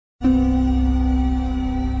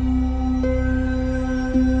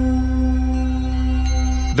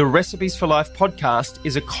The Recipes for Life podcast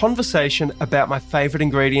is a conversation about my favourite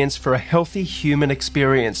ingredients for a healthy human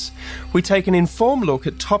experience. We take an informed look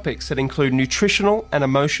at topics that include nutritional and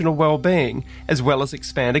emotional well-being, as well as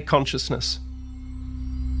expanded consciousness.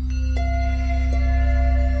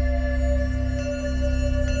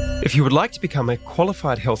 If you would like to become a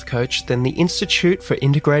qualified health coach, then the Institute for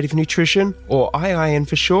Integrative Nutrition, or IIN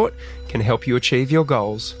for short, can help you achieve your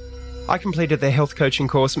goals. I completed their health coaching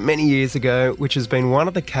course many years ago, which has been one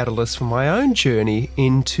of the catalysts for my own journey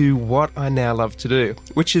into what I now love to do,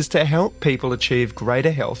 which is to help people achieve greater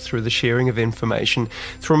health through the sharing of information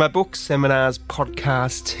through my books, seminars,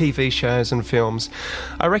 podcasts, TV shows and films.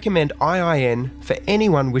 I recommend IIN for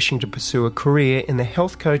anyone wishing to pursue a career in the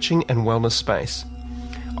health coaching and wellness space.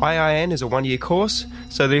 IIN is a one-year course,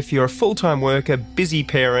 so that if you're a full-time worker, busy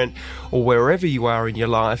parent, or wherever you are in your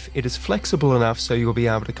life, it is flexible enough so you'll be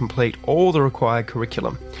able to complete all the required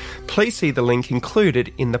curriculum. Please see the link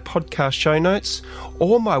included in the podcast show notes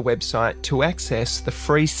or my website to access the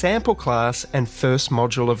free sample class and first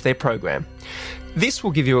module of their program. This will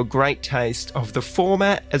give you a great taste of the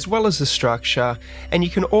format as well as the structure, and you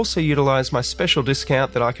can also utilise my special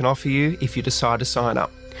discount that I can offer you if you decide to sign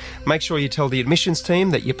up. Make sure you tell the admissions team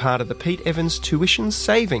that you're part of the Pete Evans Tuition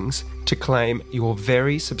Savings to claim your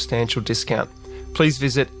very substantial discount. Please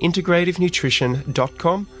visit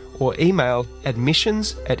integrativenutrition.com or email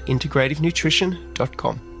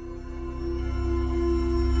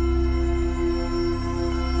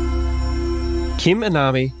admissions@integrativenutrition.com. Kim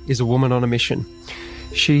Anami is a woman on a mission.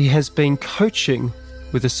 She has been coaching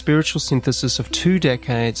with a spiritual synthesis of 2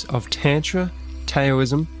 decades of Tantra,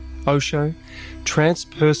 Taoism, Osho,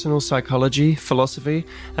 transpersonal psychology, philosophy,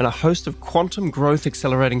 and a host of quantum growth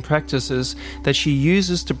accelerating practices that she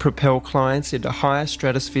uses to propel clients into higher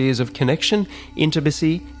stratospheres of connection,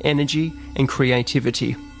 intimacy, energy, and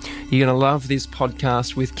creativity. You're going to love this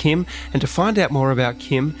podcast with Kim, and to find out more about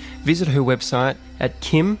Kim, visit her website at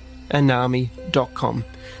kimanami.com.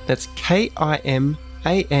 That's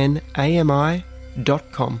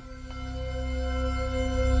KIMANAMI.com.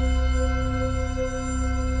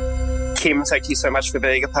 Kim, thank you so much for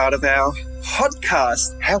being a part of our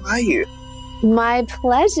podcast. How are you? My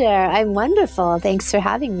pleasure. I'm wonderful. Thanks for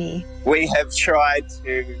having me. We have tried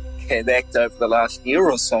to connect over the last year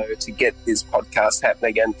or so to get this podcast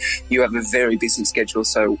happening, and you have a very busy schedule.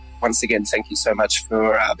 So once again, thank you so much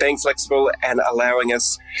for being flexible and allowing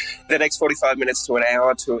us the next 45 minutes to an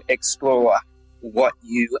hour to explore what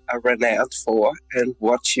you are renowned for and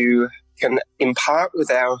what you can impart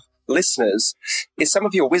with our listeners is some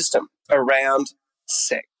of your wisdom around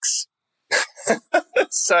sex.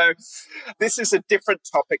 So this is a different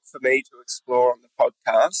topic for me to explore on the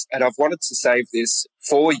podcast, and I've wanted to save this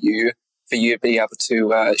for you to be able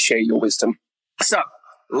to share your wisdom. So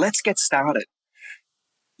let's get started.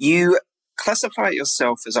 You classify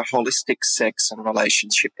yourself as a holistic sex and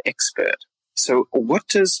relationship expert. So what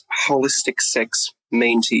does holistic sex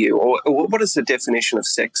mean to you, or what is the definition of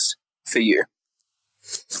sex for you?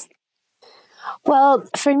 Well,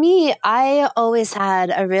 for me, I always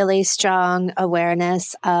had a really strong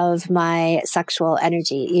awareness of my sexual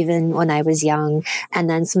energy, even when I was young. And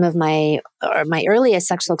then some of my earliest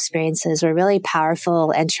sexual experiences were really powerful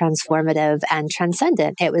and transformative and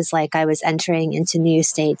transcendent. It was like I was entering into new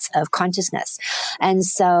states of consciousness. And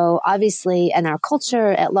so obviously in our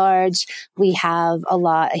culture at large, we have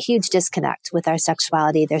a huge disconnect with our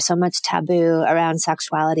sexuality. There's so much taboo around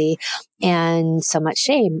sexuality and so much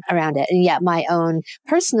shame around it. And yet my own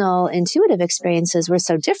personal intuitive experiences were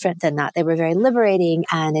so different than that. They were very liberating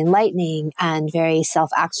and enlightening and very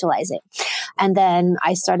self-actualizing. And then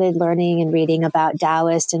I started learning and reading about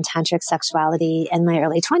Taoist and tantric sexuality in my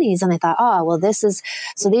early 20s. And I thought, these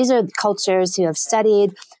are cultures who have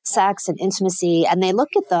studied sex and intimacy, and they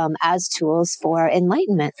look at them as tools for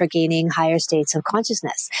enlightenment, for gaining higher states of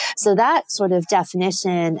consciousness. So that sort of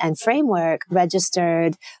definition and framework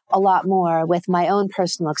registered a lot more with my own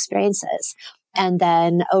personal experiences. And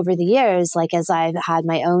then over the years, like as I've had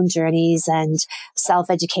my own journeys and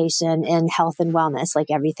self-education in health and wellness, like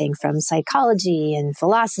everything from psychology and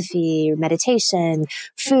philosophy, meditation,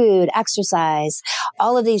 food, exercise,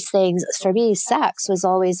 all of these things, for me, sex was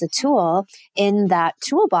always a tool in that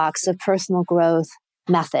toolbox of personal growth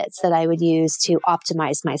methods that I would use to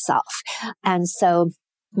optimize myself. And so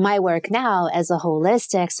my work now as a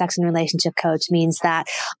holistic sex and relationship coach means that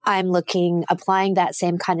I'm applying that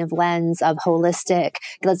same kind of lens of holistic.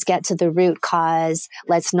 Let's get to the root cause.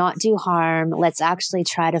 Let's not do harm. Let's actually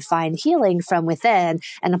try to find healing from within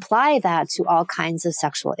and apply that to all kinds of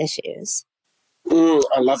sexual issues.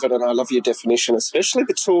 I love it, and I love your definition, especially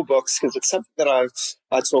the toolbox, because it's something that I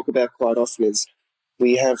talk about quite often is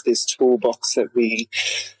we have this toolbox that we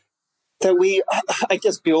I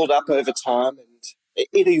guess build up over time, and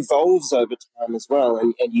it evolves over time as well.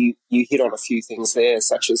 And you hit on a few things there,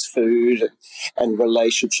 such as food and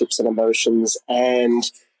relationships and emotions, and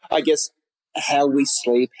I guess how we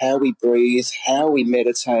sleep, how we breathe, how we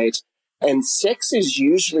meditate. And sex is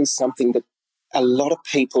usually something that a lot of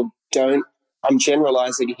people don't, I'm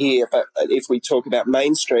generalizing here, but if we talk about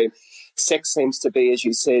mainstream, sex seems to be, as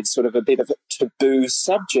you said, sort of a bit of a taboo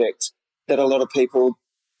subject that a lot of people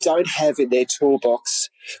don't have in their toolbox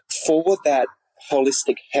for that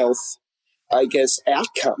holistic health, I guess,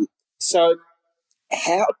 outcome. So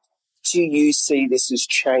how do you see this as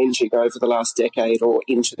changing over the last decade or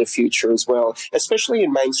into the future as well, especially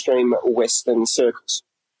in mainstream Western circles?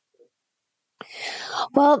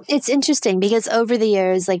 Well, it's interesting because over the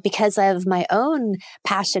years, because I have my own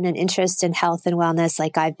passion and interest in health and wellness,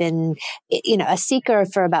 I've been, a seeker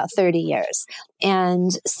for about 30 years. And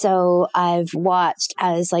so I've watched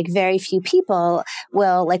as very few people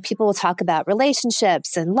people will talk about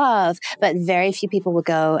relationships and love, but very few people will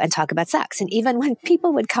go and talk about sex. And even when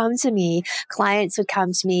people would come to me, clients would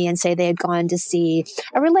come to me and say they had gone to see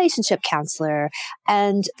a relationship counselor,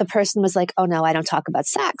 and the person was like, "Oh no, I don't talk about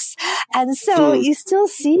sex." And so you still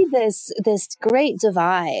see this great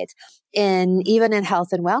divide even in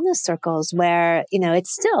health and wellness circles where,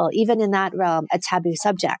 it's still, even in that realm, a taboo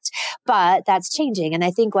subject. But that's changing. And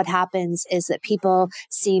I think what happens is that people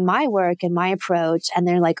see my work and my approach and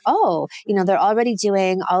they're like, oh, they're already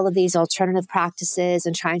doing all of these alternative practices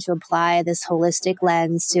and trying to apply this holistic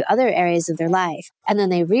lens to other areas of their life. And then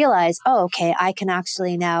they realize, oh, okay, I can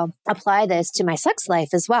actually now apply this to my sex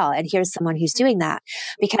life as well. And here's someone who's doing that.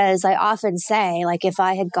 Because I often say, if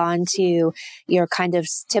I had gone to your kind of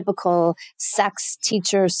typical sex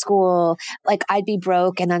teacher school, I'd be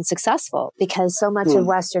broke and unsuccessful because so much of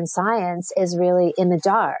Western science is really in the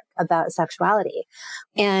dark about sexuality.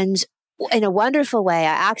 And in a wonderful way,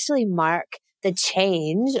 I actually mark the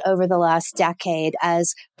change over the last decade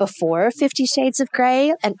as before 50 Shades of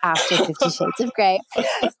Grey and after 50 Shades of Grey.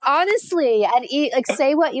 Honestly, and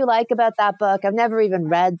say what you like about that book. I've never even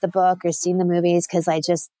read the book or seen the movies because I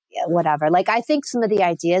just, whatever. I think some of the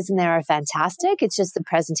ideas in there are fantastic. It's just the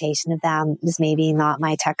presentation of them is maybe not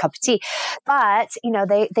my cup of tea. But,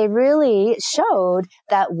 they really showed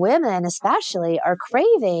that women especially are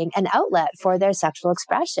craving an outlet for their sexual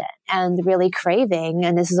expression and really craving,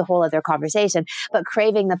 and this is a whole other conversation, but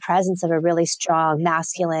craving the presence of a really strong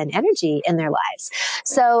masculine energy in their lives.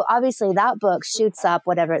 So obviously that book shoots up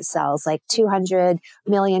whatever it sells, 200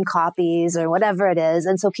 million copies or whatever it is.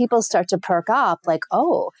 And so people start to perk up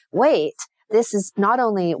oh, wait, this is not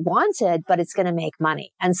only wanted, but it's going to make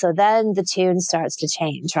money. And so then the tune starts to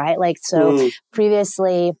change, right?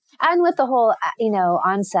 Previously, and with the whole,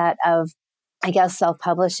 onset of, I guess,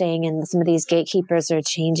 self-publishing and some of these gatekeepers are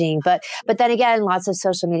changing. But then again, lots of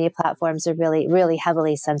social media platforms are really, really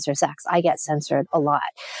heavily censor sex. I get censored a lot.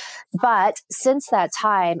 But since that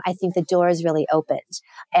time, I think the door is really opened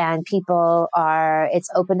and it's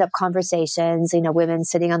opened up conversations, women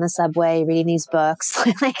sitting on the subway, reading these books,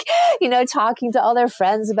 talking to all their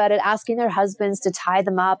friends about it, asking their husbands to tie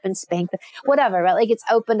them up and spank them, whatever, right? It's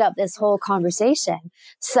opened up this whole conversation.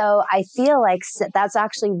 So I feel that's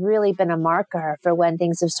actually really been a marker for when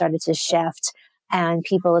things have started to shift. And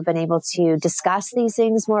people have been able to discuss these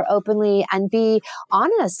things more openly and be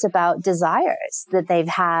honest about desires that they've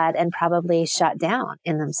had and probably shut down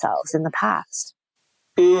in themselves in the past.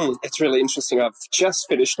 It's really interesting. I've just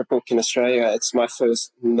finished a book in Australia. It's my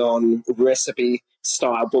first non-recipe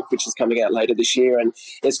style book, which is coming out later this year. And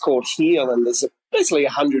it's called Heal. And there's basically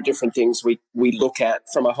 100 different things we look at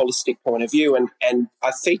from a holistic point of view. And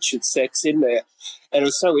I featured sex in there. And it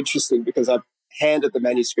was so interesting because I handed the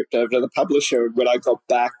manuscript over to the publisher. When I got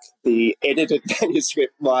back the edited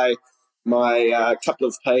manuscript, my couple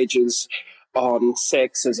of pages on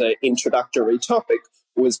sex as an introductory topic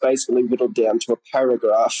was basically whittled down to a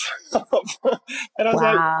paragraph. And I was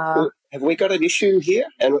like, have we got an issue here?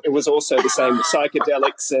 And it was also the same with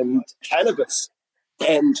psychedelics and cannabis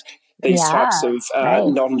and these types of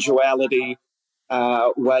non-duality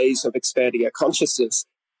ways of expanding our consciousness.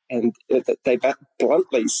 And they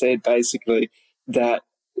bluntly said basically that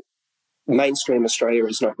mainstream Australia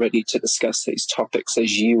is not ready to discuss these topics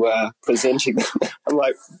as you are presenting them. I'm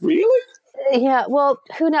like, really? Yeah, well,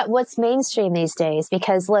 who knows what's mainstream these days?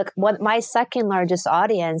 Because look, my second largest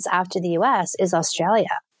audience after the US is Australia.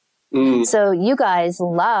 So you guys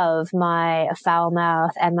love my foul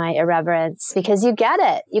mouth and my irreverence because you get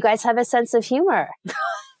it. You guys have a sense of humor.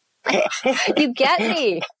 You get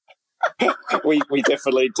me. We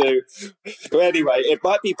definitely do. But anyway, it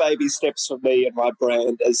might be baby steps for me and my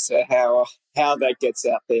brand as to how that gets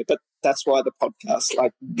out there. But that's why the podcast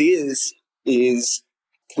like this is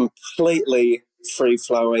completely free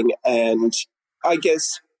flowing and I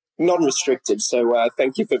guess non-restricted. So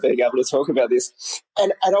thank you for being able to talk about this.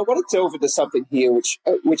 And I want to delve into something here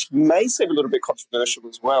which may seem a little bit controversial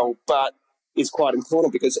as well, but is quite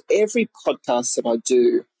important because every podcast that I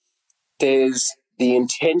do, there's the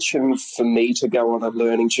intention for me to go on a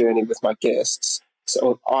learning journey with my guests.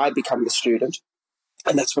 So I become the student.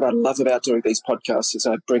 And that's what I love about doing these podcasts is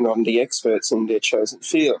I bring on the experts in their chosen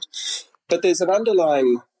field. But there's an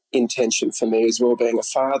underlying intention for me as well, being a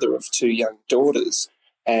father of two young daughters.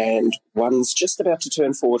 And one's just about to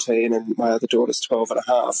turn 14 and my other daughter's 12 and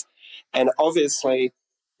a half. And obviously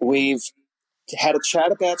we've had a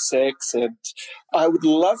chat about sex and I would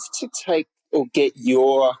love to take or get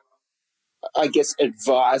your I guess,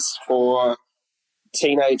 advice for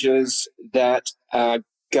teenagers that are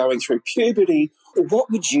going through puberty.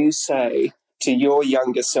 What would you say to your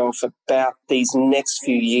younger self about these next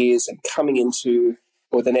few years and coming into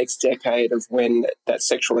or the next decade of when that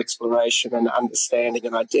sexual exploration and understanding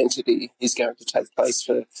and identity is going to take place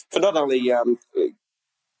for not only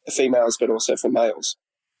females but also for males?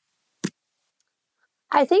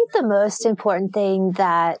 I think the most important thing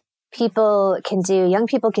that young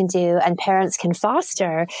people can do, and parents can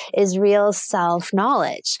foster is real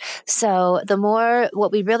self-knowledge. So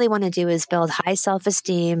what we really want to do is build high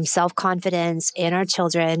self-esteem, self-confidence in our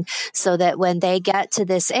children so that when they get to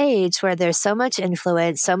this age where there's so much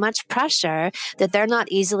influence, so much pressure, that they're not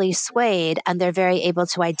easily swayed and they're very able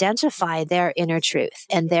to identify their inner truth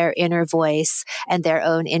and their inner voice and their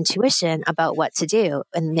own intuition about what to do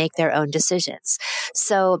and make their own decisions.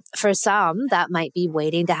 So for some, that might be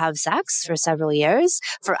waiting to have sex for several years.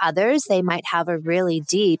 For others, they might have a really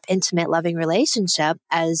deep, intimate, loving relationship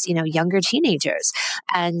as, younger teenagers.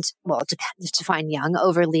 And well, depends to find young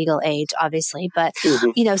over legal age, obviously. But,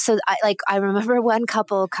 so I remember one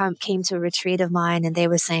couple came to a retreat of mine and they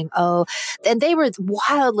were saying, and they were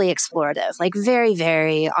wildly explorative, like very,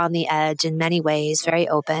 very on the edge in many ways, very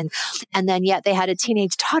open. And then yet they had a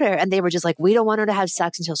teenage daughter and they were just like, we don't want her to have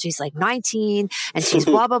sex until she's like 19 and she's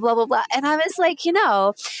blah, blah, blah, blah, blah. And I was like,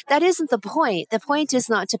 that isn't the point. The point is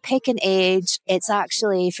not to pick an age. It's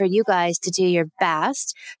actually for you guys to do your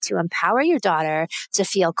best to empower your daughter to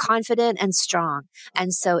feel confident and strong.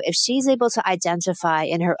 And so if she's able to identify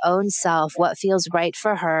in her own self what feels right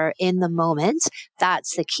for her in the moment,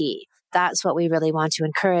 that's the key. That's what we really want to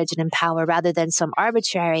encourage and empower rather than some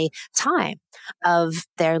arbitrary time of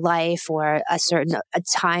their life or a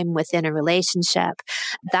time within a relationship.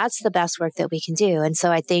 That's the best work that we can do. And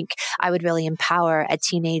so I think I would really empower a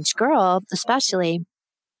teenage girl, especially,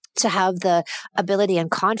 to have the ability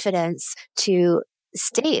and confidence to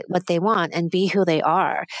state what they want and be who they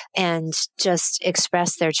are and just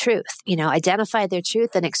express their truth, identify their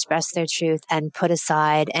truth and express their truth and put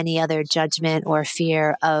aside any other judgment or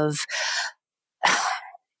fear of,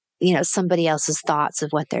 somebody else's thoughts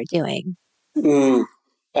of what they're doing. And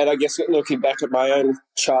I guess looking back at my own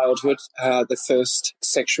childhood, the first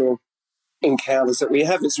sexual encounters that we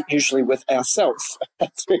have is usually with ourselves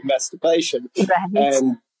through masturbation. Right.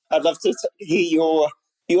 And I'd love to hear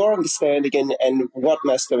your understanding and what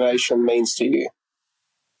masturbation means to you.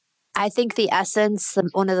 I think the essence,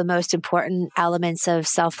 one of the most important elements of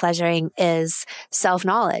self-pleasuring is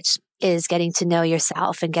self-knowledge, is getting to know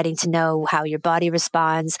yourself and getting to know how your body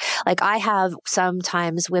responds. Like I have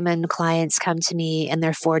sometimes women clients come to me in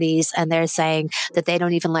their 40s and they're saying that they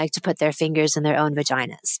don't even like to put their fingers in their own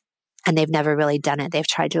vaginas. And they've never really done it. They've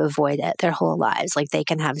tried to avoid it their whole lives. Like they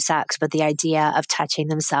can have sex, but the idea of touching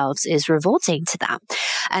themselves is revolting to them.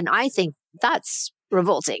 And I think that's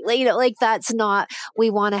revolting. That's not, we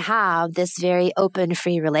want to have this very open,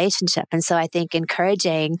 free relationship. And so I think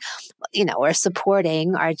encouraging, or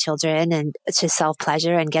supporting our children and to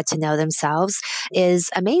self-pleasure and get to know themselves is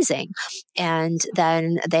amazing. And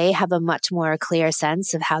then they have a much more clear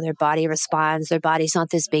sense of how their body responds. Their body's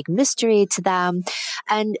not this big mystery to them.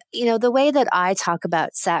 And, the way that I talk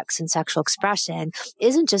about sex and sexual expression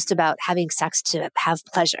isn't just about having sex to have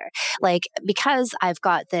pleasure. Because I've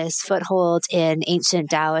got this foothold in ancient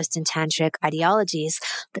Taoist and tantric ideologies,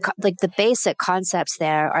 the basic concepts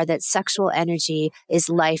there are that sexual energy is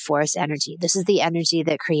life force energy. This is the energy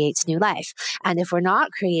that creates new life. And if we're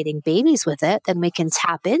not creating babies with it, then we can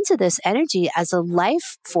tap into this energy as a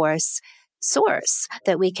life force source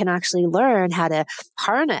that we can actually learn how to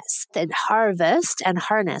harness and harvest and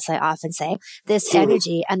harness, I often say, this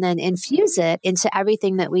energy and then infuse it into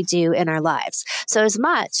everything that we do in our lives. So as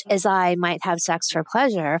much as I might have sex for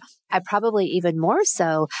pleasure, I probably even more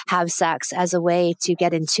so have sex as a way to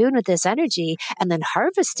get in tune with this energy and then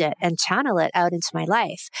harvest it and channel it out into my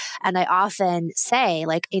life. And I often say,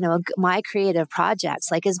 like, my creative projects,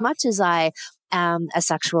 like as much as I am a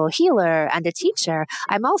sexual healer and a teacher,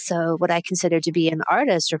 I'm also what I consider to be an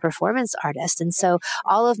artist or performance artist. And so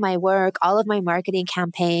all of my work, all of my marketing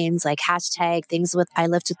campaigns, like hashtag things with I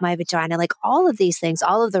lift with my vagina, like all of these things,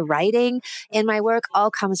 all of the writing in my work, all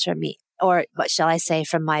comes from me. Or what shall I say,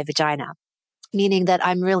 from my vagina. Meaning that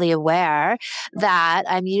I'm really aware that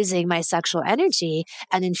I'm using my sexual energy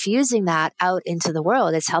and infusing that out into the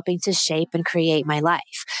world. It's helping to shape and create my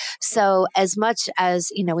life. So as much as,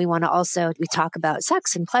 we want to we talk about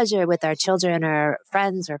sex and pleasure with our children or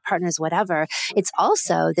friends or partners, whatever, it's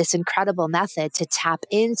also this incredible method to tap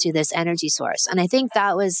into this energy source. And I think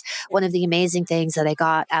that was one of the amazing things that I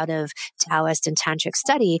got out of Taoist and Tantric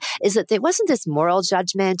study, is that there wasn't this moral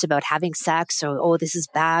judgment about having sex or, oh, this is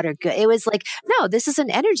bad or good. It was like, no, this is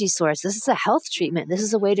an energy source. This is a health treatment. This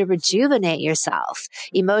is a way to rejuvenate yourself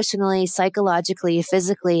emotionally, psychologically,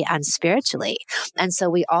 physically, and spiritually. And so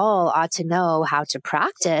we all ought to know how to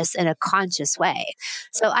practice in a conscious way.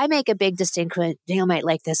 So I make a big distinction, you might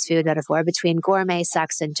like this food metaphor, between gourmet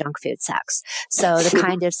sex and junk food sex. So the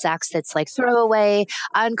kind of sex that's like throwaway,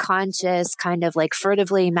 unconscious, kind of like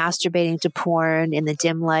furtively masturbating to porn in the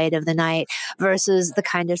dim light of the night, versus the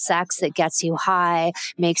kind of sex that gets you high,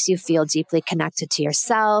 makes you feel deeply connected to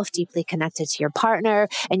yourself, deeply connected to your partner,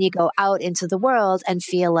 and you go out into the world and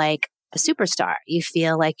feel like a superstar. You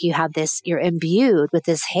feel like you have this, you're imbued with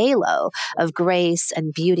this halo of grace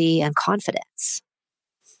and beauty and confidence.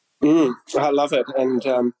 I love it.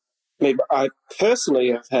 And I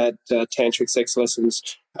personally have had tantric sex lessons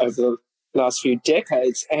over the last few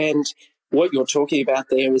decades. And what you're talking about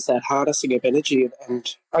there is that harnessing of energy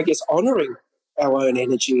and I guess honoring our own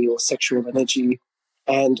energy or sexual energy.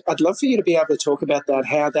 And I'd love for you to be able to talk about that,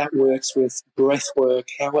 how that works with breath work,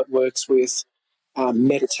 how it works with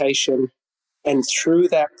meditation, and through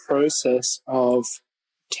that process of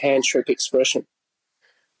tantric expression.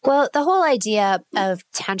 Well, the whole idea of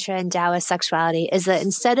Tantra and Taoist sexuality is that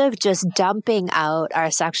instead of just dumping out our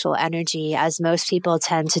sexual energy, as most people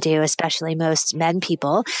tend to do, especially most men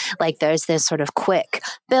people, like there's this sort of quick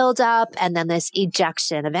buildup and then this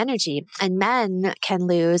ejection of energy. And men can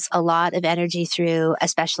lose a lot of energy through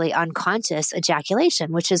especially unconscious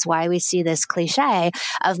ejaculation, which is why we see this cliche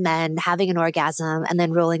of men having an orgasm and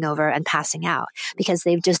then rolling over and passing out, because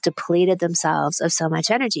they've just depleted themselves of so much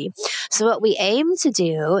energy. So what we aim to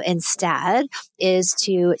do instead is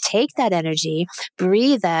to take that energy,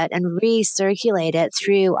 breathe it, and recirculate it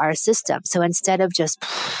through our system. So instead of just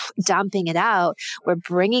dumping it out, we're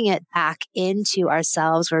bringing it back into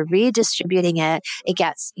ourselves. We're redistributing it. It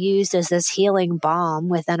gets used as this healing balm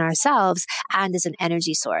within ourselves and as an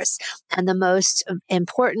energy source. And the most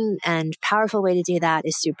important and powerful way to do that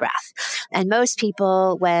is through breath. And most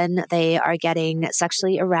people, when they are getting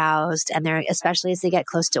sexually aroused, and they're, especially as they get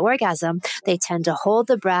close to orgasm, they tend to hold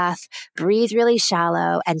the breath, breathe really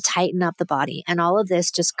shallow, and tighten up the body. And all of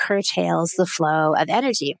this just curtails the flow of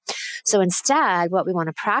energy. So instead, what we want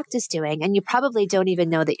to practice doing, and you probably don't even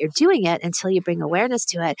know that you're doing it until you bring awareness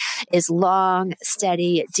to it, is long,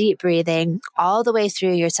 steady, deep breathing all the way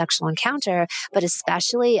through your sexual encounter, but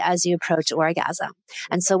especially as you approach orgasm.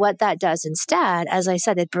 And so what that does instead, as I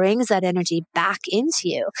said, it brings that energy back into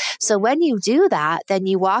you. So when you do that, then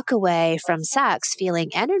you walk away from sex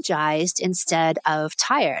feeling energized instead of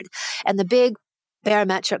tired. And the big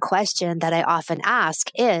barometric question that I often ask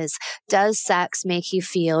is, does sex make you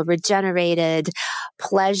feel regenerated,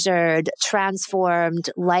 pleasured, transformed,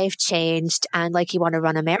 life changed, and like you want to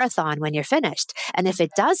run a marathon when you're finished? And if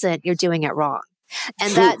it doesn't, you're doing it wrong.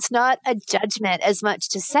 And that's not a judgment as much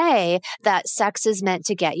to say that sex is meant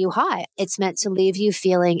to get you high. It's meant to leave you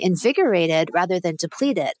feeling invigorated rather than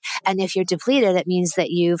depleted. And if you're depleted, it means that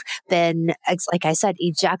you've been, like I said,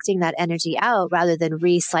 ejecting that energy out rather than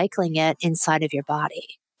recycling it inside of your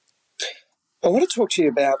body. I want to talk to you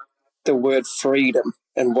about the word freedom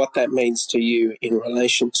and what that means to you in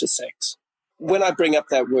relation to sex. When I bring up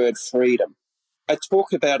that word freedom, I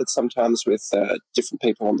talk about it sometimes with different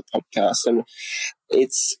people on the podcast, and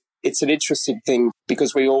it's an interesting thing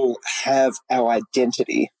because we all have our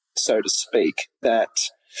identity, so to speak, that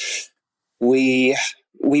we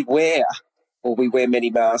wear, or we wear many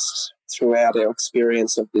masks throughout our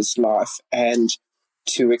experience of this life. And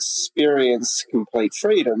to experience complete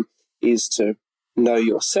freedom is to know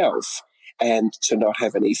yourself. and to not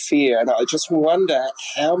have any fear. And I just wonder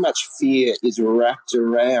how much fear is wrapped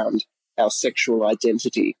around our sexual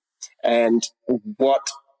identity and what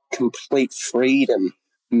complete freedom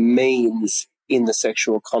means in the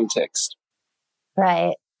sexual context.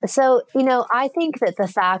 Right. So, I think that the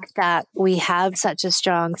fact that we have such a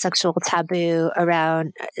strong sexual taboo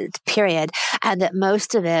around, period, and that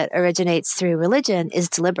most of it originates through religion is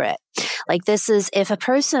deliberate. Like, this is, if a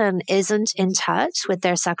person isn't in touch with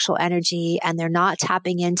their sexual energy and they're not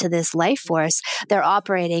tapping into this life force, they're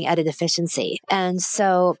operating at a deficiency. And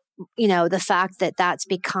so, the fact that that's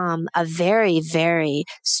become a very, very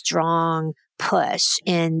strong push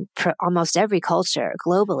in almost every culture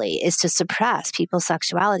globally is to suppress people's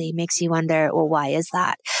sexuality makes you wonder, well, why is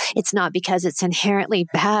that? It's not because it's inherently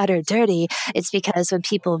bad or dirty. It's because when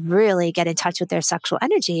people really get in touch with their sexual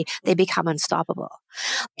energy, they become unstoppable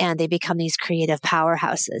and they become these creative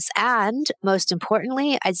powerhouses. And most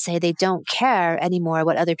importantly, I'd say they don't care anymore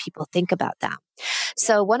what other people think about them.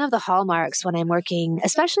 So one of the hallmarks when I'm working,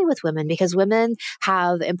 especially with women, because women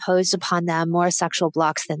have imposed upon them more sexual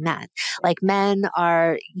blocks than men. Like, men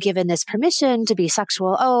are given this permission to be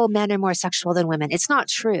sexual. Oh, men are more sexual than women. It's not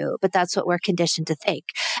true, but that's what we're conditioned to think.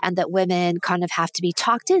 And that women kind of have to be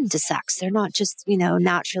talked into sex. They're not just,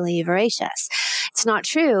 naturally voracious. It's not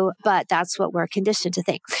true, but that's what we're conditioned to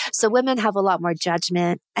think. So women have a lot more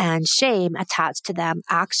judgment and shame attached to them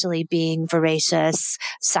actually being voracious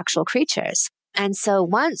sexual creatures. And so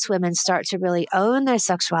once women start to really own their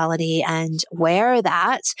sexuality and wear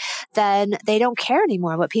that, then they don't care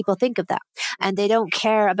anymore what people think of them. And they don't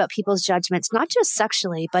care about people's judgments, not just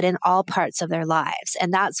sexually, but in all parts of their lives.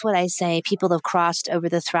 And that's what I say people have crossed over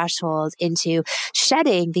the threshold into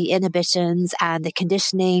shedding the inhibitions and the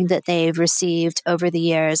conditioning that they've received over the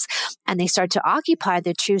years. And they start to occupy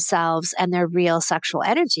their true selves and their real sexual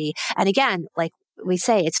energy. And again, like we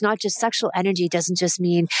say, it's not just sexual energy doesn't just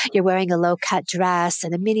mean you're wearing a low cut dress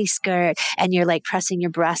and a mini skirt and you're like pressing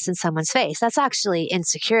your breasts in someone's face. That's actually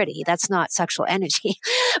insecurity. That's not sexual energy.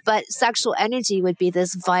 But sexual energy would be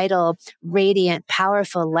this vital, radiant,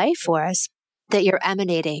 powerful life force that you're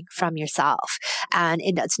emanating from yourself. And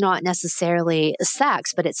it's not necessarily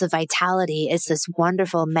sex, but it's a vitality. It's this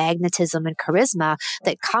wonderful magnetism and charisma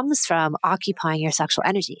that comes from occupying your sexual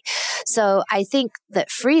energy. So I think that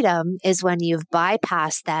freedom is when you've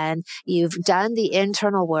bypassed then, you've done the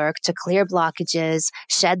internal work to clear blockages,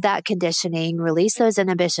 shed that conditioning, release those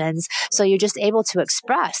inhibitions. So you're just able to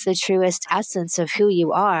express the truest essence of who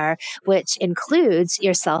you are, which includes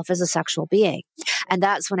yourself as a sexual being. And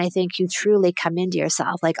that's when I think you truly come into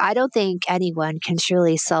yourself. Like, I don't think anyone can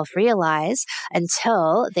truly self-realize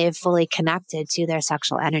until they've fully connected to their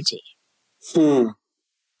sexual energy.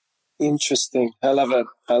 Interesting. I love it.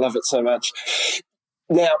 I love it so much.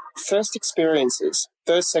 Now, first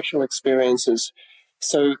sexual experiences.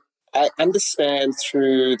 So I understand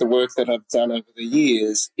through the work that I've done over the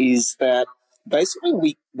years is that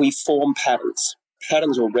basically we form patterns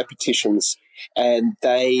or repetitions, and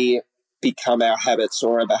they become our habits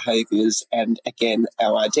or our behaviors and, again,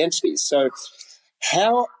 our identities. So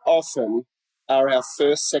how often are our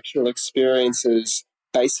first sexual experiences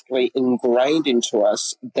basically ingrained into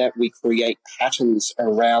us that we create patterns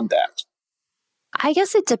around that? I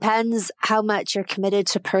guess it depends how much you're committed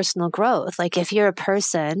to personal growth. Like, if you're a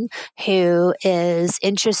person who is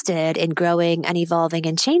interested in growing and evolving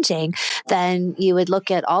and changing, then you would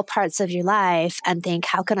look at all parts of your life and think,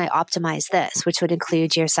 how can I optimize this? Which would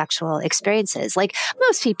include your sexual experiences. Like,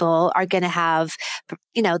 most people are going to have,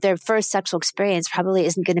 their first sexual experience probably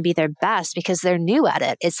isn't going to be their best because they're new at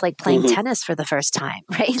it. It's like playing tennis for the first time,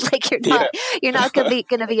 right? Like, you're not going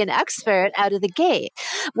to be an expert out of the gate.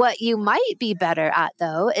 What you might be better at,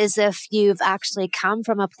 though, is if you've actually come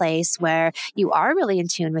from a place where you are really in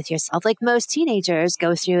tune with yourself. Like, most teenagers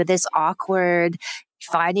go through this awkward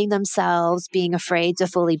finding themselves, being afraid to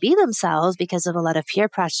fully be themselves because of a lot of peer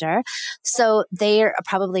pressure. So they're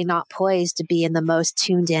probably not poised to be in the most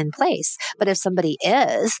tuned in place. But if somebody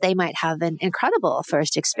is, they might have an incredible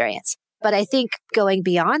first experience. But I think going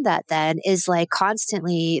beyond that then is like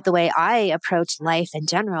constantly, the way I approach life in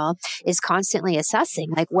general is constantly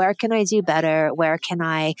assessing, like, where can I do better? Where can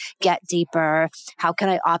I get deeper? How can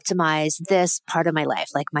I optimize this part of my life?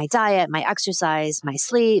 Like my diet, my exercise, my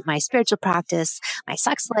sleep, my spiritual practice, my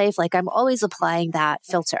sex life. Like, I'm always applying that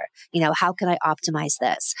filter. How can I optimize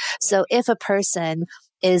this? So if a person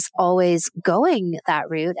is always going that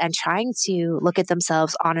route and trying to look at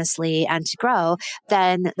themselves honestly and to grow,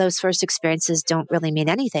 then those first experiences don't really mean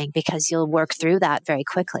anything because you'll work through that very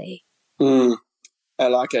quickly. I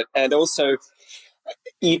like it. And also,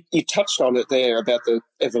 you touched on it there about the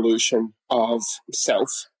evolution of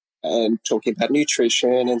self and talking about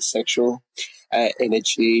nutrition and sexual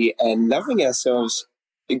energy and knowing ourselves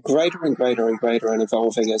greater and greater and greater and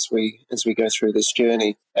evolving as we go through this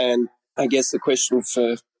journey. And I guess the question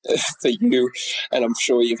for you, and I'm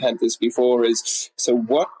sure you've had this before, is so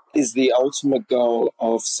what is the ultimate goal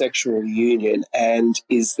of sexual union, and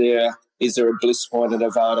is there a bliss point, a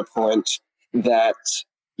nirvana point that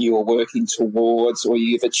you're working towards or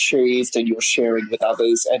you've achieved and you're sharing with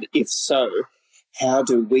others? And if so, how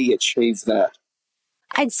do we achieve that?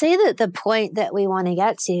 I'd say that the point that we want to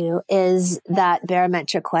get to is that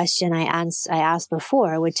barometric question I asked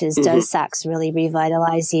before, which is, does sex really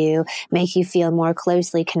revitalize you, make you feel more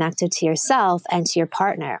closely connected to yourself and to your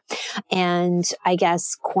partner? And I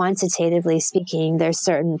guess quantitatively speaking, there's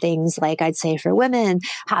certain things, like I'd say for women,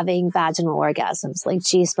 having vaginal orgasms, like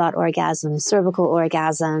G-spot orgasms, cervical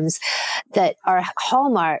orgasms, that are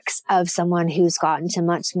hallmarks of someone who's gotten to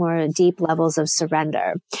much more deep levels of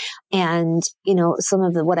surrender. And, some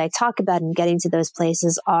of what I talk about in getting to those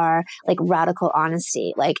places are like radical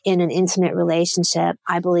honesty. Like in an intimate relationship,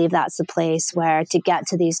 I believe that's a place where to get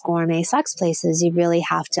to these gourmet sex places, you really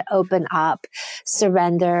have to open up,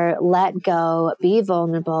 surrender, let go, be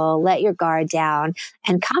vulnerable, let your guard down,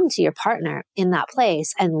 and come to your partner in that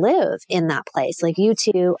place and live in that place. Like you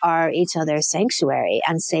two are each other's sanctuary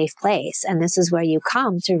and safe place. And this is where you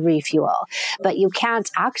come to refuel. But you can't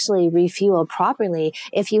actually refuel properly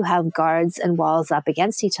if you have guards and walls up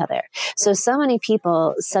against each other. So many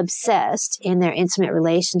people subsist in their intimate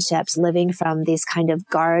relationships living from these kind of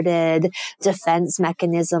guarded defense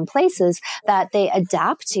mechanism places that they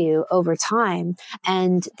adapt to over time,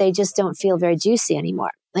 and they just don't feel very juicy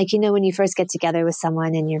anymore. Like, when you first get together with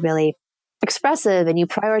someone and you're really expressive and you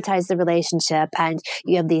prioritize the relationship and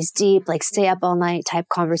you have these deep, like stay up all night type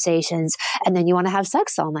conversations, and then you want to have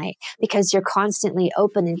sex all night because you're constantly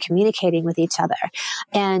open and communicating with each other.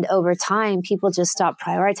 And over time, people just stop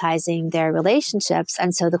prioritizing their relationships.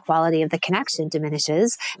 And so the quality of the connection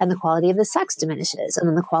diminishes and the quality of the sex diminishes. And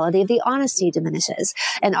then the quality of the honesty diminishes.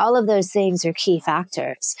 And all of those things are key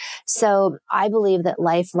factors. So I believe that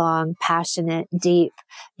lifelong, passionate, deep,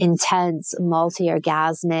 intense,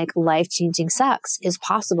 multi-orgasmic, life-changing sex is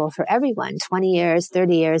possible for everyone, 20 years,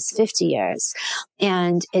 30 years, 50 years.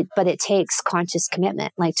 But it takes conscious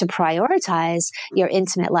commitment, like to prioritize your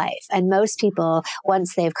intimate life. And most people,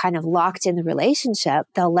 once they've kind of locked in the relationship,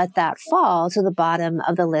 they'll let that fall to the bottom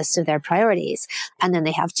of the list of their priorities. And then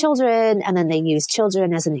they have children, and then they use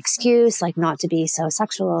children as an excuse, like not to be so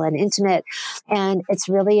sexual and intimate. And it's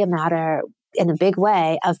really a matter in a big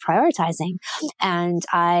way of prioritizing. And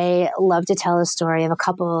I love to tell a story of a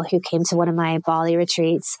couple who came to one of my Bali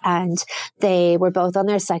retreats, and they were both on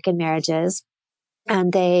their second marriages.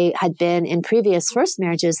 And they had been in previous first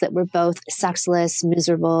marriages that were both sexless,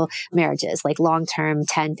 miserable marriages, like long-term,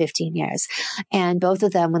 10, 15 years. And both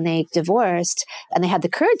of them, when they divorced, and they had the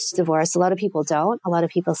courage to divorce, a lot of people don't. A lot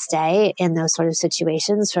of people stay in those sort of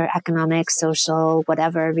situations for economic, social,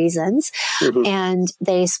 whatever reasons. And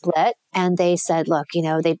they split, and they said, look,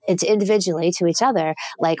 it's individually to each other,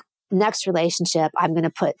 like, next relationship, I'm going to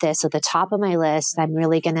put this at the top of my list. I'm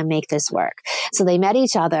really going to make this work. So they met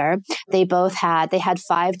each other. They had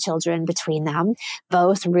 5 children between them,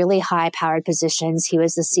 both really high powered positions. He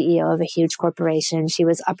was the CEO of a huge corporation. She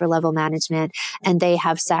was upper level management, and they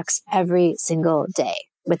have sex every single day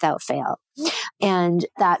without fail. And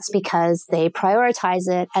that's because they prioritize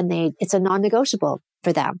it, and it's a non-negotiable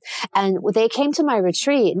for them. And they came to my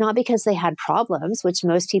retreat not because they had problems, which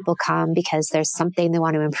most people come because there's something they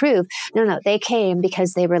want to improve. No, they came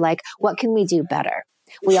because they were like, what can we do better?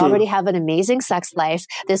 We already have an amazing sex life.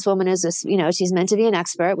 This woman is, she's meant to be an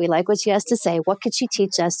expert. We like what she has to say. What could she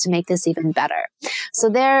teach us to make this even better? So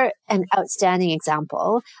they're an outstanding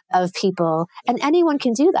example of people, and anyone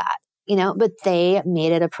can do that. But they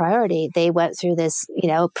made it a priority. They went through this,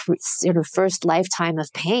 sort of first lifetime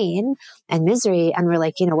of pain and misery, and were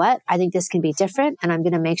like, you know what? I think this can be different, and I'm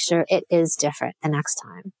going to make sure it is different the next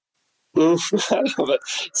time. I love it.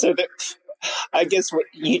 So I guess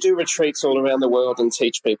you do retreats all around the world and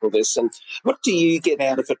teach people this. And what do you get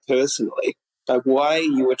out of it personally? Like, why are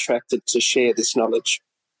you attracted to share this knowledge?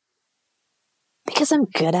 Because I'm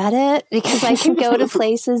good at it, because I can go to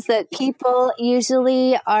places that people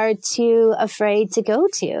usually are too afraid to go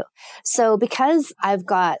to. So because I've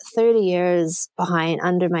got 30 years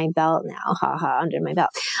under my belt now, under my belt,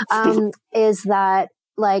 is that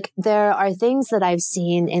like there are things that I've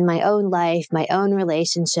seen in my own life, my own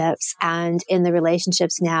relationships, and in the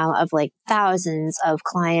relationships now of like thousands of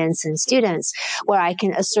clients and students where I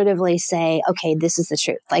can assertively say, okay, this is the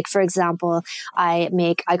truth. Like, for example, I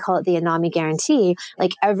call it the Anami guarantee.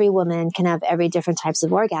 Like every woman can have every different types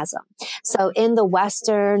of orgasm. So in the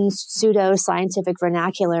Western pseudo scientific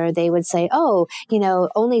vernacular, they would say, oh,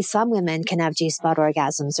 only some women can have G-spot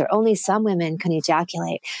orgasms or only some women can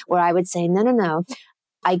ejaculate. Where I would say, no.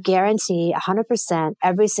 I guarantee 100%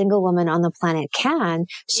 every single woman on the planet can.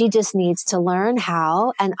 She just needs to learn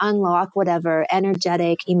how and unlock whatever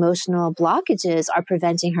energetic, emotional blockages are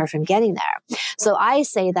preventing her from getting there. So I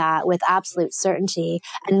say that with absolute certainty.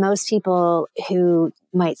 And most people who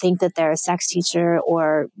might think that they're a sex teacher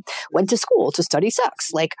or went to school to study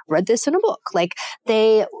sex, like read this in a book, like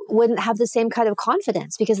they wouldn't have the same kind of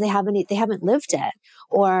confidence because they haven't lived it.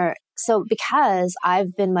 Or so because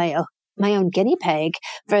I've been my own guinea pig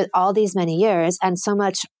for all these many years. And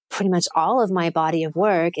pretty much all of my body of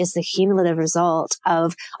work is the cumulative result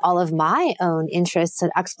of all of my own interests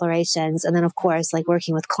and explorations. And then, of course, like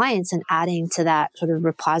working with clients and adding to that sort of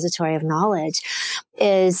repository of knowledge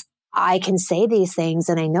is I can say these things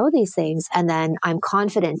and I know these things, and then I'm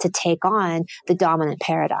confident to take on the dominant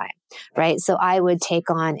paradigm, right? So I would take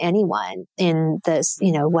on anyone in this,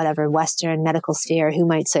 whatever Western medical sphere who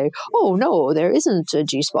might say, oh, no, there isn't a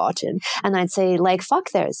G-spot. And I'd say, like,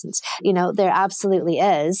 fuck, there isn't. There absolutely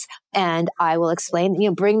is. And I will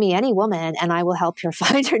explain, bring me any woman and I will help her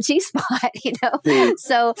find her G-spot,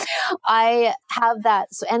 So I have that.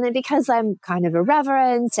 And then because I'm kind of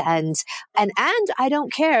irreverent and I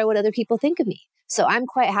don't care what other people think of me. So I'm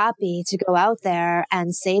quite happy to go out there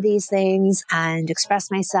and say these things and express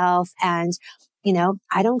myself. And,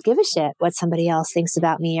 I don't give a shit what somebody else thinks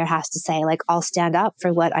about me or has to say. Like, I'll stand up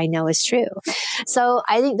for what I know is true. So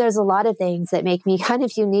I think there's a lot of things that make me kind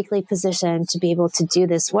of uniquely positioned to be able to do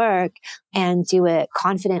this work and do it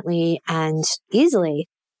confidently and easily.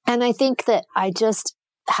 And I think that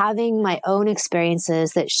having my own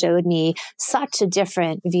experiences that showed me such a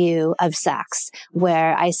different view of sex,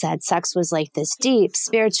 where I said sex was like this deep,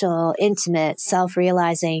 spiritual, intimate,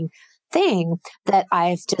 self-realizing thing, that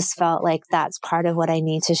I've just felt like that's part of what I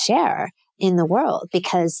need to share in the world,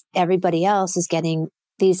 because everybody else is getting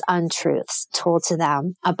these untruths told to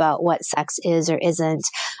them about what sex is or isn't.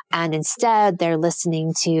 And instead, they're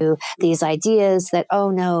listening to these ideas that,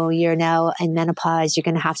 oh no, you're now in menopause, you're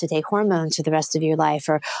going to have to take hormones for the rest of your life.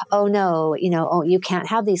 Or, oh no, you can't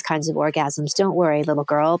have these kinds of orgasms. Don't worry, little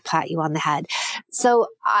girl, pat you on the head. So,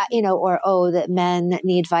 or, oh, that men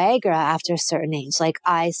need Viagra after a certain age. Like,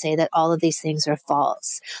 I say that all of these things are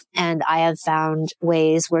false. And I have found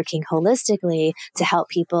ways working holistically to help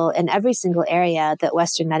people in every single area that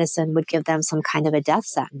Western medicine would give them some kind of a death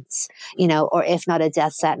sentence, or if not a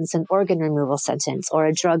death sentence, an organ removal sentence or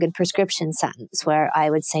a drug and prescription sentence, where I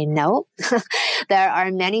would say, no, there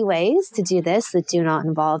are many ways to do this that do not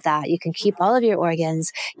involve that. You can keep all of your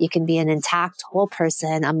organs. You can be an intact whole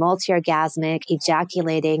person, a multi-orgasmic,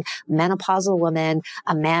 ejaculating, menopausal woman,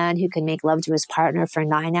 a man who can make love to his partner for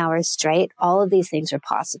 9 hours straight. All of these things are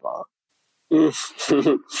possible.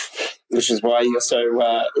 Which is why you're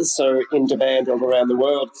so in demand all around the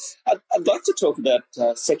world. I'd like to talk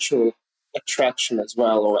about sexual attraction as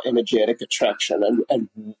well, or energetic attraction, and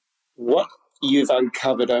what you've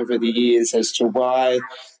uncovered over the years as to why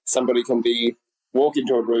somebody can walk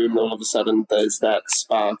into a room and all of a sudden there's that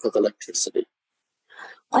spark of electricity.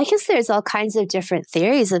 Well, I guess there's all kinds of different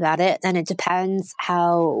theories about it, and it depends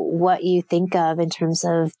what you think of in terms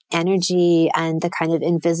of energy and the kind of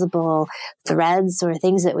invisible threads or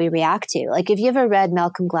things that we react to. Like, have you ever read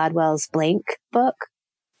Malcolm Gladwell's Blink book?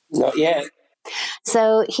 Not yet.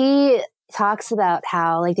 So he talks about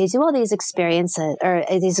how they do all these experiences or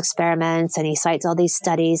these experiments, and he cites all these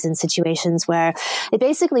studies and situations where it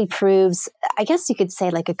basically proves, I guess you could say,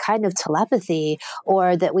 like a kind of telepathy,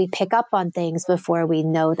 or that we pick up on things before we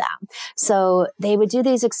know them. So they would do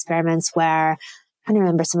these experiments where, I don't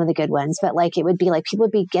remember some of the good ones, but it would be like people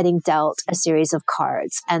would be getting dealt a series of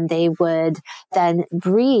cards, and they would then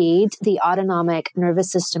read the autonomic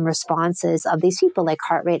nervous system responses of these people, like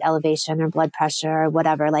heart rate elevation or blood pressure or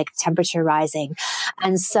whatever, like temperature rising.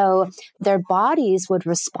 And so their bodies would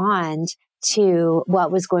respond to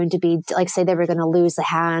what was going to be, like, say they were going to lose the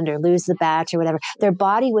hand or lose the bet or whatever. Their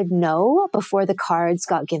body would know before the cards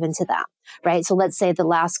got given to them. right? So let's say the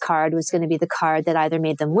last card was going to be the card that either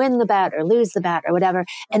made them win the bet or lose the bet or whatever.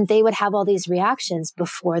 And they would have all these reactions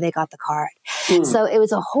before they got the card. So it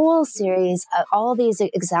was a whole series of all these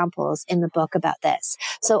examples in the book about this.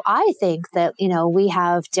 So I think that, we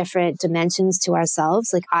have different dimensions to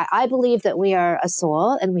ourselves. Like I believe that we are a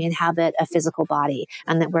soul and we inhabit a physical body,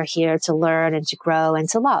 and that we're here to learn and to grow and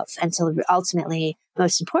to love and to ultimately,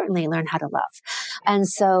 most importantly, learn how to love. And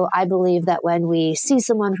so I believe that when we see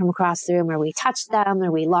someone from across the room, or we touch them,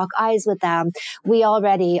 or we lock eyes with them, we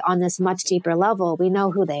already, on this much deeper level, we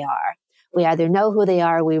know who they are. We either know who they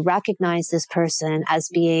are, we recognize this person as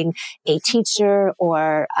being a teacher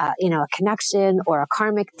or, a connection or a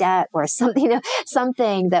karmic debt or something,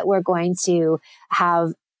 something that we're going to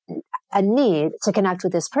have a need to connect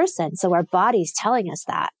with this person. So our body's telling us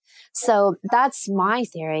that. So that's my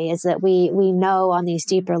theory, is that we know on these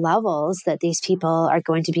deeper levels that these people are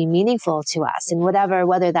going to be meaningful to us in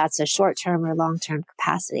whether that's a short-term or long-term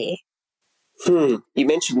capacity. You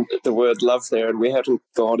mentioned the word love there, and we haven't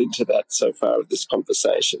gone into that so far of this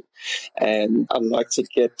conversation. And I'd like to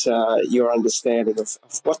get your understanding of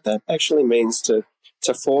what that actually means to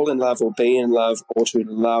fall in love or be in love, or to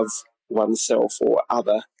love oneself or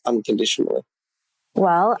other unconditionally.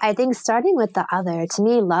 Well, I think starting with the other, to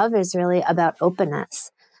me, love is really about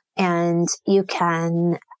openness. And you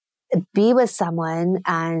can be with someone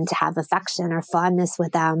and have affection or fondness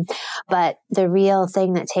with them. But the real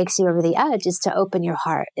thing that takes you over the edge is to open your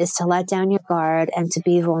heart, is to let down your guard and to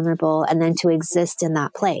be vulnerable, and then to exist in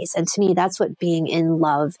that place. And to me, that's what being in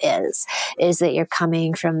love is that you're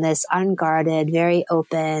coming from this unguarded, very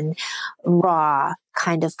open, raw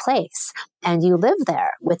kind of place. And you live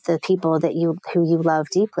there with the people who you love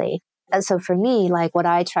deeply. And so for me, like what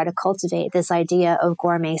I try to cultivate, this idea of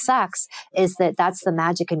gourmet sex, is that that's the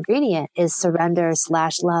magic ingredient, is surrender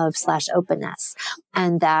 / openness.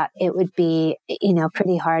 And that it would be,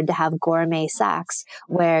 pretty hard to have gourmet sex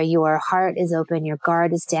where your heart is open, your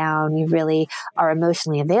guard is down, you really are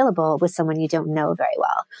emotionally available with someone you don't know very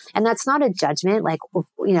well. And that's not a judgment,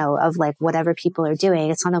 of whatever people are doing.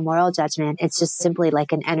 It's not a moral judgment. It's just simply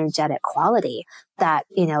like an energetic quality that,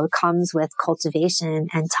 comes with cultivation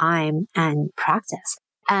and time and practice.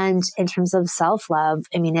 And in terms of self-love,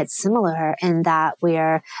 it's similar in that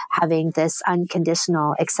we're having this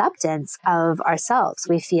unconditional acceptance of ourselves.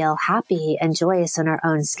 We feel happy and joyous in our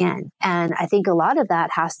own skin. And I think a lot of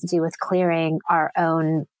that has to do with clearing our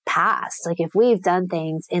own past. Like if we've done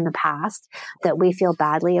things in the past that we feel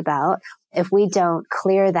badly about, if we don't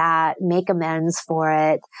clear that, make amends for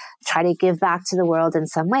it, try to give back to the world in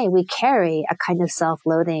some way, we carry a kind of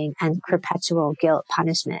self-loathing and perpetual guilt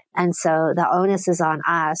punishment. And so the onus is on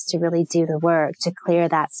us to really do the work to clear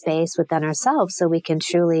that space within ourselves so we can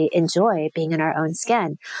truly enjoy being in our own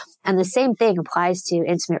skin. And the same thing applies to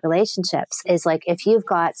intimate relationships, is like if you've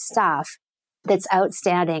got stuff that's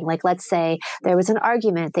outstanding. Like let's say there was an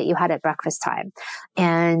argument that you had at breakfast time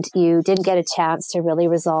and you didn't get a chance to really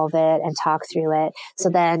resolve it and talk through it. So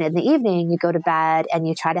then in the evening you go to bed and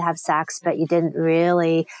you try to have sex, but you didn't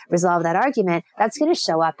really resolve that argument. That's going to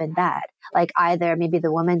show up in bed. Like either maybe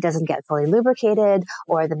the woman doesn't get fully lubricated,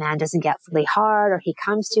 or the man doesn't get fully hard, or he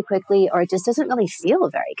comes too quickly, or it just doesn't really feel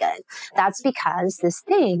very good. That's because this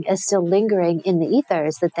thing is still lingering in the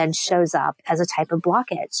ethers that then shows up as a type of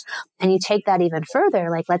blockage. And you take that even further,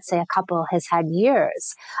 like let's say a couple has had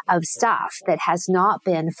years of stuff that has not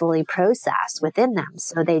been fully processed within them.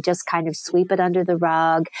 So they just kind of sweep it under the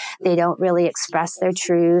rug. They don't really express their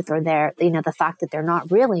truth or the fact that they're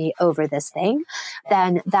not really over this thing.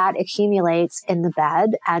 Then that accumulates in the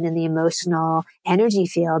bed and in the emotional energy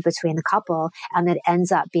field between the couple, and it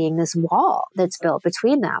ends up being this wall that's built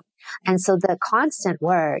between them. And so the constant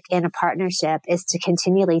work in a partnership is to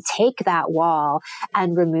continually take that wall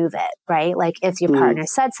and remove it, right? Like if your partner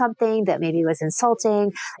said something that maybe was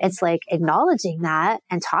insulting, it's like acknowledging that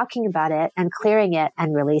and talking about it and clearing it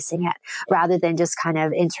and releasing it, rather than just kind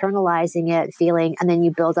of internalizing it, feeling, and then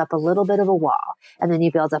you build up a little bit of a wall, and then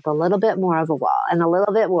you build up a little bit more of a wall, and a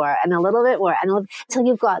little bit more, and a little bit more, until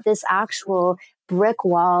you've got this actual brick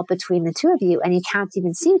wall between the two of you, and you can't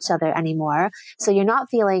even see each other anymore. So you're not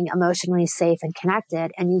feeling emotionally safe and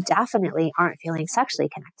connected, and you definitely aren't feeling sexually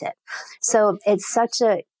connected. So it's such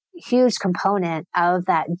a huge component of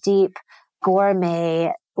that deep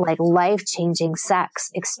gourmet, like life-changing sex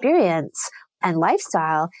experience and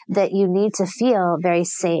lifestyle that you need to feel very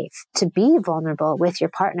safe to be vulnerable with your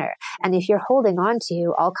partner. And if you're holding on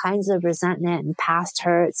to all kinds of resentment and past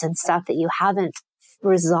hurts and stuff that you haven't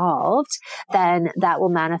resolved, then that will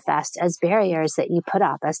manifest as barriers that you put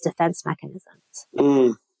up as defense mechanisms.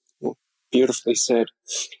 Beautifully said.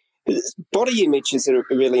 Body image is a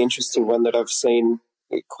really interesting one that I've seen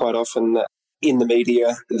quite often in the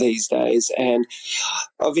media these days. And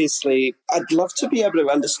obviously, I'd love to be able to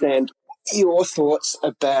understand your thoughts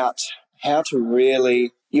about how to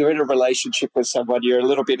really, you're in a relationship with someone, you're a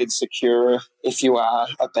little bit insecure, if you are,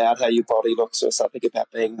 about how your body looks or something,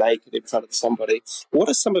 about being naked in front of somebody.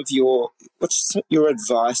 What's your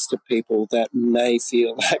advice to people that may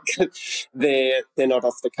feel like they're not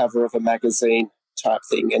off the cover of a magazine type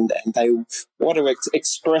thing and they want to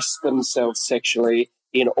express themselves sexually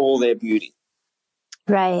in all their beauty?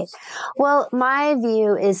 Right. Well, my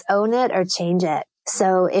view is own it or change it.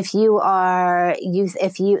 So if you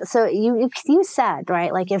said,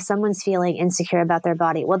 right, like if someone's feeling insecure about their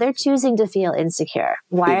body, well, they're choosing to feel insecure.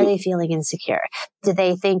 Why are they feeling insecure? Do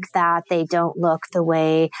they think that they don't look the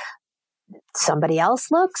way somebody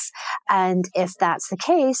else looks? And if that's the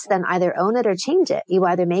case, then either own it or change it. You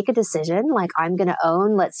either make a decision, like I'm going to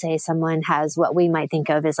own, let's say someone has what we might think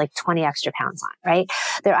of as like 20 extra pounds on, right?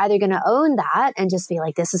 They're either going to own that and just be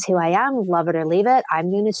like, this is who I am, love it or leave it.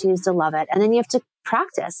 I'm going to choose to love it. And then you have to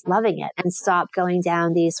practice loving it and stop going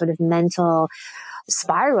down these sort of mental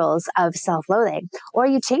spirals of self-loathing. Or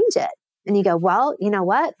you change it. And you go, well, you know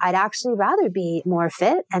what? I'd actually rather be more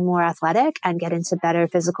fit and more athletic and get into better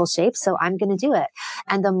physical shape. So I'm going to do it.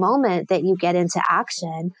 And the moment that you get into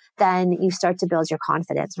action, then you start to build your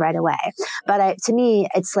confidence right away. But to me,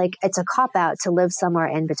 it's a cop out to live somewhere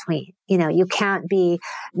in between. You can't be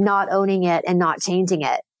not owning it and not changing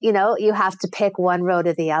it. You have to pick one road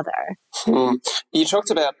or the other. You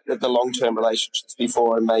talked about the long-term relationships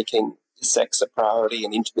before and making sex a priority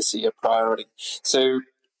and intimacy a priority. So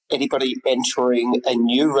anybody entering a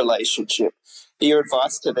new relationship, your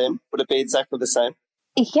advice to them, would it be exactly the same?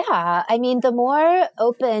 Yeah. I mean, the more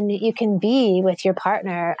open you can be with your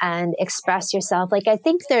partner and express yourself, like I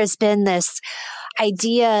think there's been this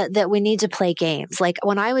idea that we need to play games. Like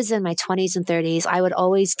when I was in my 20s and 30s, I would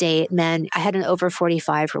always date men. I had an over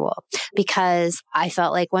 45 rule because I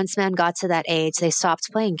felt like once men got to that age, they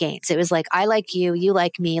stopped playing games. It was like, I like you, you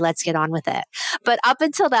like me, let's get on with it. But up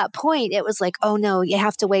until that point, it was like, oh no, you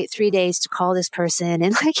have to wait 3 days to call this person.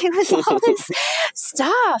 And like, it was all this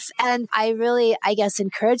stuff. And I guess,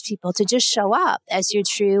 encourage people to just show up as your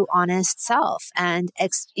true, honest self and,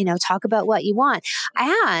 talk about what you want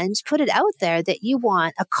and put it out there that you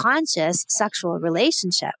want a conscious sexual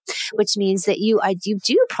relationship, which means that you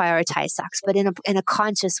do prioritize sex, but in a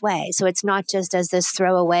conscious way. So it's not just as this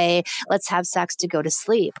throwaway, let's have sex to go to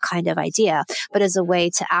sleep kind of idea, but as a way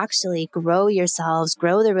to actually grow yourselves,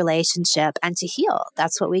 grow the relationship, and to heal.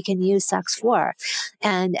 That's what we can use sex for.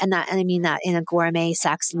 And I mean that in a gourmet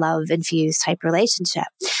sex, love infused type relationship.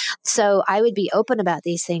 So I would be open about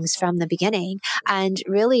these things from the beginning and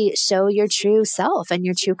really show your true self and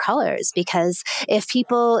your true colors, because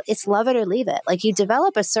it's love it or leave it. Like you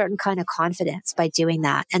develop a certain kind of confidence by doing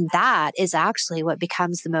that. And that is actually what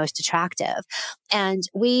becomes the most attractive. And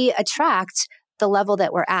we attract the level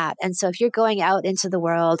that we're at. And so if you're going out into the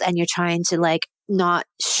world and you're trying to not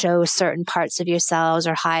show certain parts of yourselves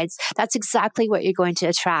or hides, that's exactly what you're going to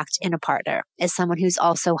attract in a partner, is someone who's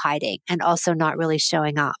also hiding and also not really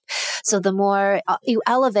showing up. So the more you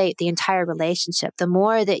elevate the entire relationship, the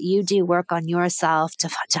more that you do work on yourself to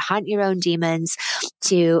hunt your own demons,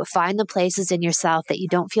 to find the places in yourself that you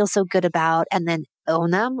don't feel so good about, and then own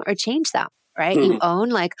them or change them. Right? You own,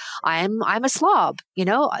 like, I'm a slob,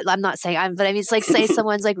 I'm not saying but I mean, it's like, say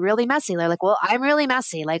someone's like really messy. They're like, well, I'm really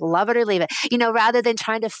messy, like love it or leave it, rather than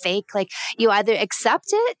trying to fake, like you either accept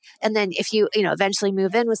it. And then if you, eventually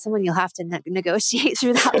move in with someone, you'll have to negotiate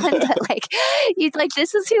through that one. But you'd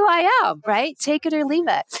this is who I am, right? Take it or leave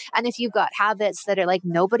it. And if you've got habits that are like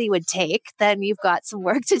nobody would take, then you've got some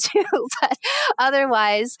work to do. But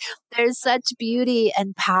otherwise, there's such beauty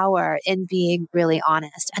and power in being really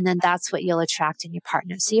honest. And then that's what you'll attract in your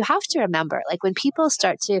partner. So you have to remember, when people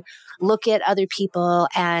start to look at other people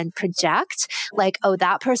and project, oh,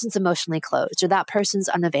 that person's emotionally closed, or that person's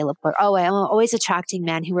unavailable, or, oh, I'm always attracting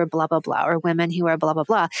men who are blah, blah, blah, or women who are blah, blah,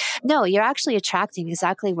 blah. No, you're actually attracting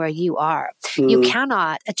exactly where you are. You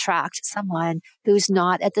cannot attract someone who's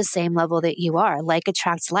not at the same level that you are. Like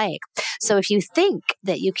attracts like. So if you think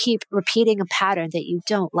that you keep repeating a pattern that you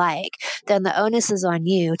don't like, then the onus is on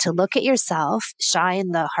you to look at yourself, shine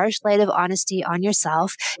the harsh light of honesty on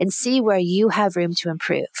yourself, and see where you have room to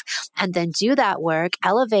improve. And then do that work,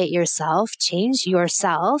 elevate yourself, change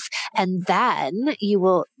yourself, and then you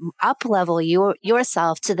will up-level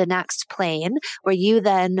yourself to the next plane, where you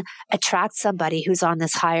then attract somebody who's on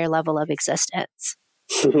this higher level of existence.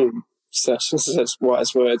 Such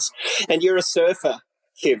wise words. And you're a surfer,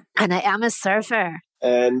 Kim. And I am a surfer.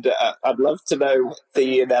 And I'd love to know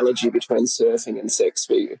the analogy between surfing and sex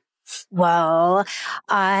for you. Well,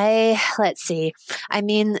 let's see. I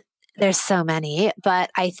mean, there's so many,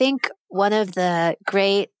 but I think one of the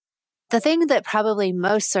thing that probably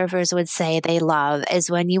most surfers would say they love is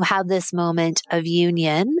when you have this moment of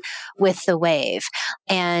union with the wave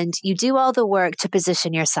and you do all the work to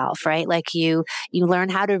position yourself, right? Like you learn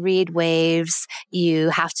how to read waves. You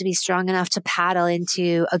have to be strong enough to paddle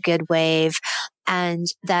into a good wave. And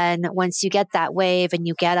then once you get that wave and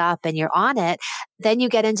you get up and you're on it, then you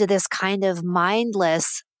get into this kind of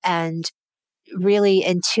mindless and really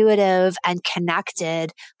intuitive and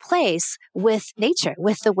connected place with nature,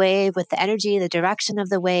 with the wave, with the energy, the direction of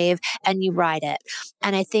the wave, and you ride it.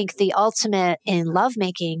 And I think the ultimate in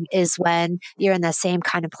lovemaking is when you're in the same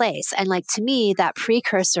kind of place. And like, to me, that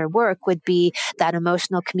precursor work would be that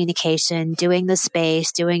emotional communication, doing the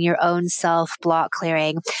space, doing your own self block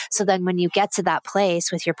clearing. So then when you get to that place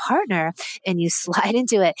with your partner and you slide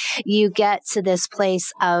into it, you get to this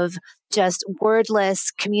place of just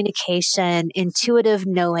wordless communication, intuitive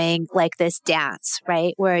knowing, like this dance,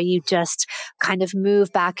 right? Where you just kind of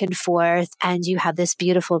move back and forth and you have this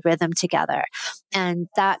beautiful rhythm together. And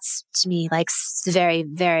that's, to me, like very,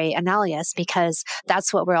 very analogous, because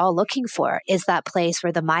that's what we're all looking for, is that place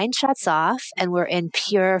where the mind shuts off and we're in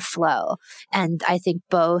pure flow. And I think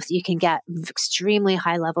both, you can get extremely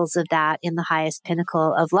high levels of that in the highest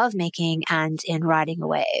pinnacle of lovemaking and in riding a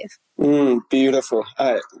wave. Beautiful.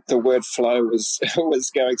 The word flow was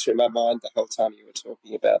going through my mind the whole time you were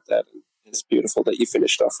talking about that. And it's beautiful that you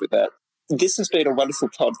finished off with that. This has been a wonderful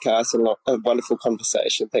podcast and a wonderful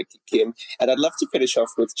conversation. Thank you, Kim. And I'd love to finish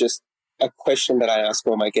off with just a question that I ask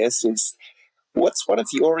all my guests is, what's one of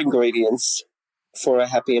your ingredients for a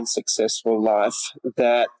happy and successful life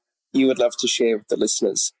that you would love to share with the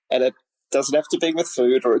listeners? And it doesn't have to be with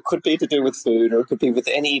food, or it could be to do with food, or it could be with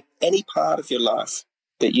any part of your life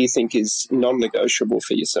that you think is non-negotiable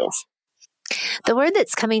for yourself. The word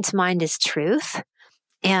that's coming to mind is truth.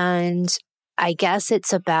 And I guess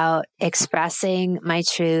it's about expressing my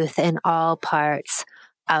truth in all parts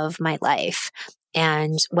of my life.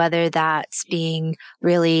 And whether that's being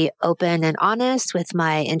really open and honest with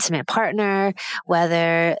my intimate partner,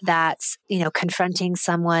 whether that's, confronting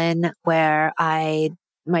someone where I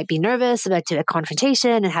might be nervous about a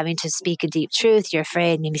confrontation and having to speak a deep truth. You're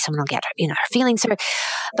afraid maybe someone will get her feelings hurt,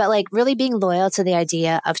 but like really being loyal to the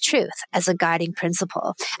idea of truth as a guiding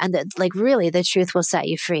principle, and that like really the truth will set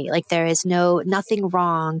you free. Like there is nothing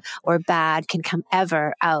wrong or bad can come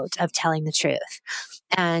ever out of telling the truth.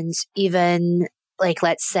 And even like,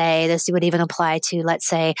 let's say this would even apply to, let's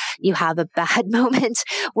say you have a bad moment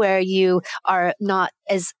where you are not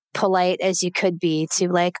as polite as you could be to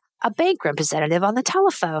like a bank representative on the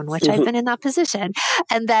telephone, which I've been in that position,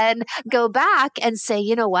 and then go back and say,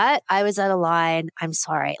 you know what, I was out of line. I'm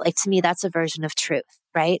sorry. Like, to me, that's a version of truth,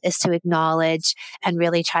 right? Is to acknowledge and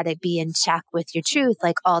really try to be in check with your truth,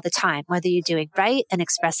 like all the time, whether you're doing right and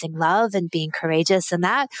expressing love and being courageous in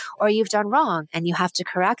that, or you've done wrong and you have to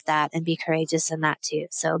correct that and be courageous in that too.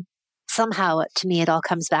 So somehow, to me, it all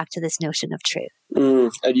comes back to this notion of truth.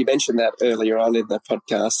 And you mentioned that earlier on in the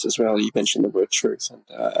podcast as well. You mentioned the word truth, and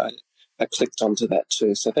I clicked onto that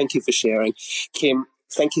too. So thank you for sharing. Kim,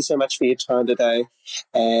 thank you so much for your time today.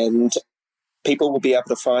 And people will be able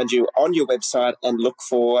to find you on your website and look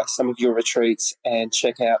for some of your retreats and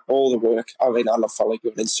check out all the work. I mean, I love following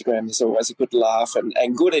you on Instagram. There's always a good laugh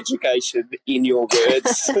and good education in your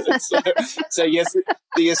words. so yes,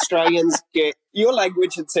 the Australians get your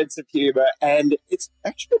language and sense of humour, and it's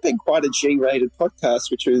actually been quite a G-rated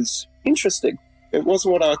podcast, which was interesting. It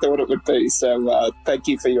wasn't what I thought it would be. So thank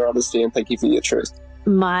you for your honesty and thank you for your truth.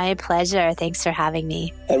 My pleasure. Thanks for having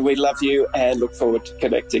me. And we love you and look forward to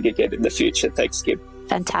connecting again in the future. Thanks, Kim.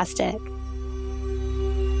 Fantastic.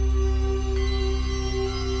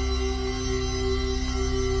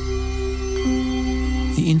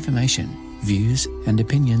 The information, views, and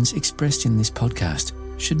opinions expressed in this podcast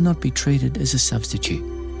should not be treated as a substitute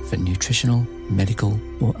for nutritional, medical,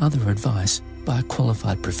 or other advice by a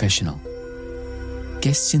qualified professional.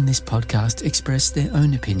 Guests in this podcast express their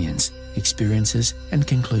own opinions, experiences, and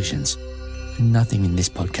conclusions. Nothing in this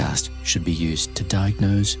podcast should be used to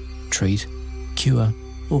diagnose, treat, cure,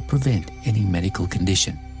 or prevent any medical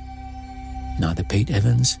condition. Neither Pete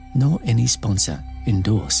Evans nor any sponsor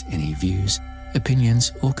endorse any views,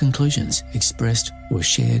 opinions, or conclusions expressed or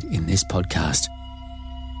shared in this podcast.